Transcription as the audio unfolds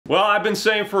Well, I've been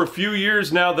saying for a few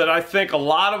years now that I think a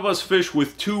lot of us fish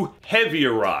with too heavy a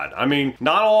rod. I mean,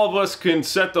 not all of us can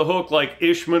set the hook like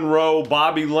Ish Monroe,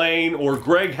 Bobby Lane, or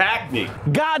Greg Hackney.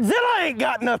 Godzilla ain't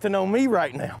got nothing on me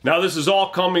right now. Now, this is all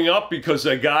coming up because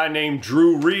a guy named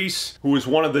Drew Reese, who is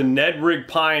one of the Ned Rig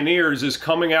pioneers, is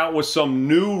coming out with some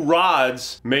new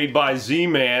rods made by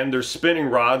Z-Man. They're spinning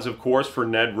rods, of course, for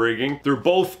Ned rigging. They're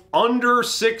both under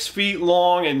 6 feet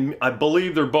long, and I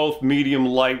believe they're both medium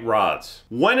light rods.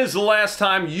 When is the last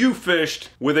time you fished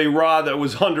with a rod that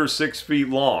was under 6 feet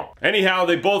long? Anyhow,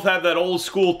 they both have that old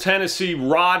school Tennessee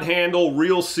rod handle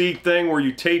reel seat thing where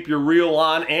you tape your reel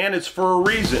on, and it's for a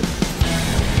reason.